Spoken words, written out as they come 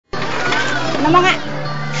Ano mga?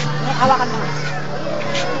 Hawakan mo.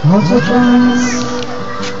 Once or twice,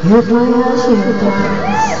 you flash your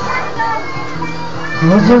eyes.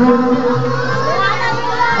 Hold your hand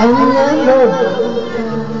and never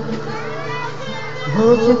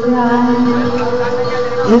hold you cry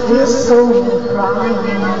if you saw me crying.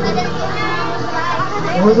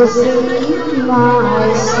 Would you save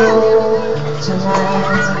my soul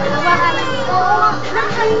tonight?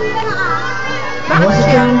 Would you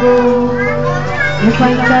tremble if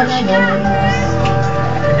I touch yours?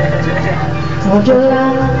 Would you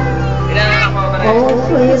laugh? Oh,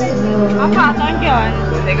 please do. Mapatan yun.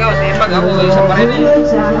 Ikaw, pag ako isa pa rin eh.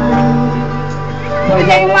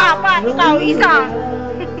 Hindi yung mapat. Ikaw, isa.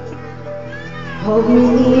 Hold me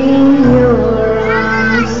in your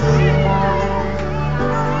arms tonight.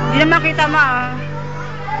 Hindi na makita mo ah.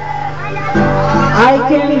 I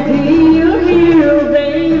can be your hero,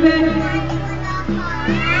 baby.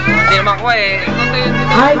 Hindi naman ko eh.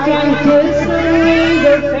 I can kiss away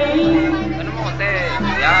the pain. Ano mo konti?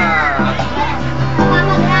 Yeah.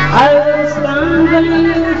 I will stand by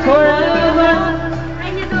you forever.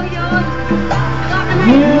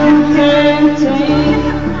 You can take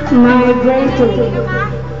my breath away.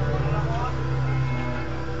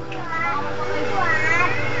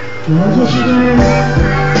 Would you swear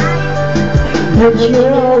that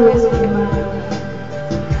you'll always be mine?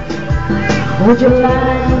 Would you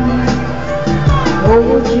lie? Or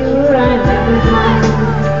would you ride behind?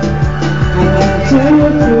 I need to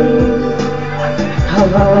prove how I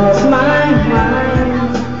lost my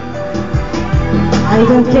mind. I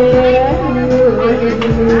don't care who you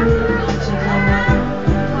tonight.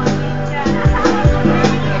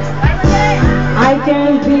 I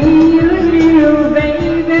can be your hero,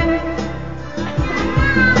 baby.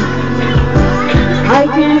 I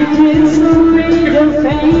can kiss away the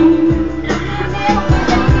pain.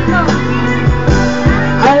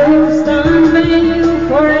 I will stand by you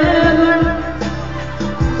forever.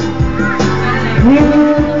 You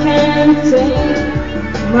can take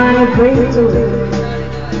my breath away.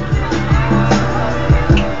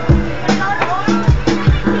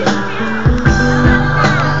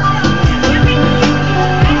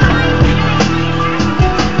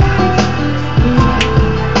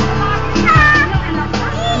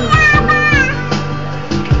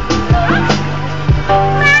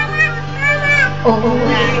 Oh,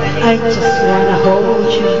 I just wanna hold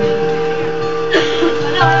you.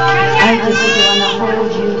 I just wanna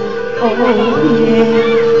hold you. Oh, yeah.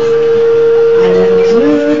 I want you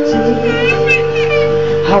to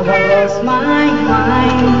how I lost my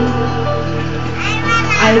mind.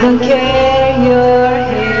 I don't care you're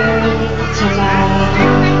here tonight.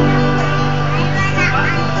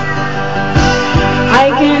 I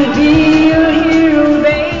can be your hero,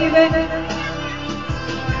 baby.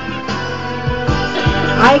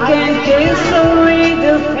 I can kiss away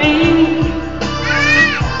the pain.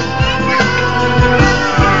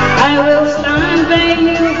 I will stand by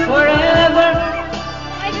you forever.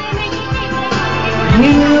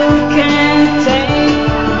 You can take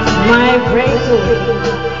my breath away.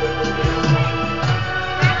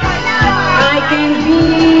 I can be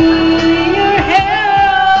your hero.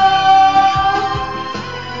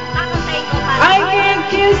 I can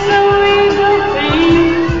kiss away the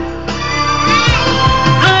pain.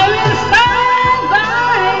 I will stand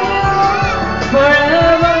by you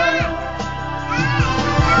forever.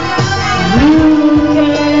 You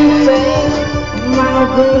can take my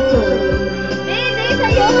breath away.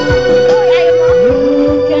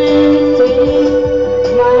 You can take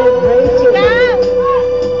my breath away.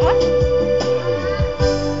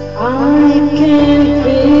 I can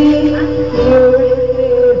be your hero.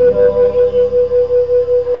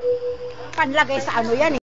 Panlagay sa ano yan eh.